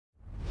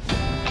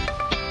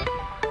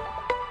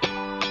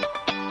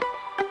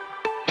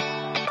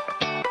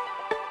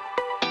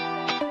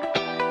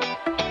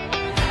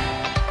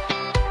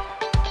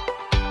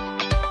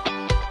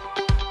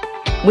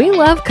We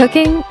love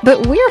cooking,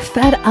 but we're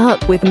fed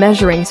up with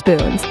measuring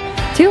spoons.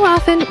 Too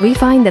often, we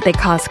find that they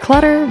cause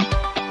clutter,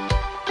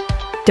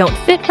 don't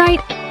fit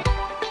right,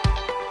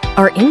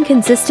 are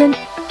inconsistent,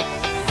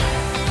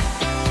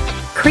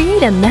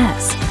 create a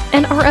mess,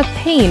 and are a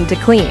pain to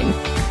clean.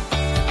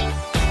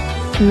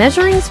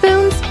 Measuring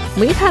spoons?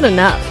 We've had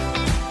enough.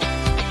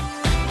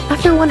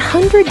 After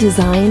 100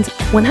 designs,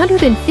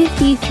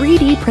 150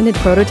 3D printed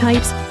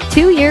prototypes,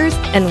 2 years,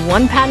 and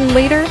 1 patent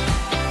later,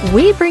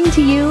 we bring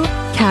to you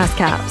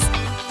CassCaps,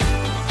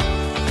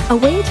 a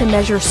way to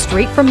measure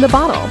straight from the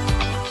bottle.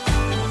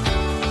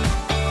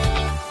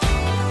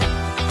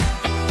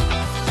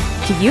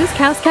 To use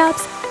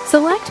CassCaps,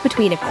 select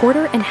between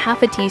 1/4 and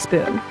 1/2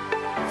 teaspoon.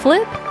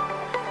 Flip,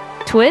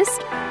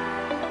 twist,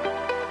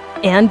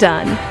 and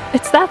done.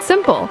 It's that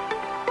simple.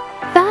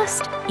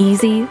 Fast,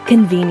 easy,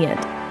 convenient.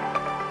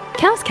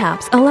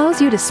 CassCaps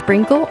allows you to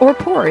sprinkle or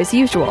pour as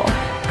usual,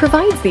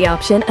 provides the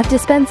option of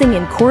dispensing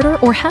in 1/4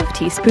 or 1/2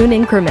 teaspoon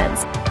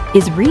increments,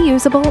 is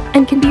reusable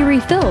and can be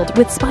refilled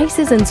with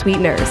spices and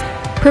sweeteners,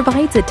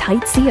 provides a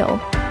tight seal,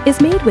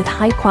 is made with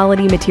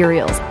high-quality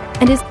materials,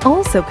 and is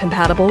also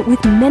compatible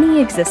with many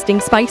existing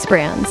spice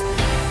brands.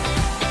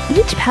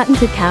 Each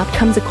patented cap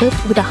comes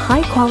equipped with a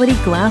high-quality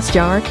glass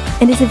jar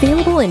and is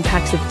available in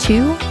packs of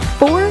 2,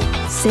 4,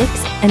 6,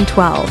 and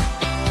 12.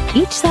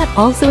 Each set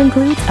also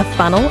includes a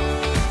funnel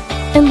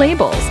and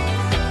labels.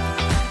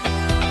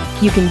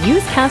 You can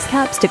use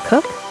CassCaps to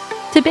cook,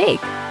 to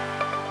bake,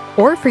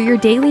 or for your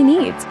daily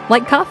needs,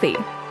 like coffee.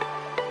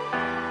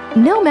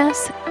 No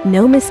mess,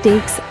 no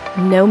mistakes,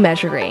 no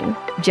measuring.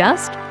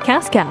 Just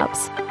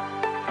CassCaps.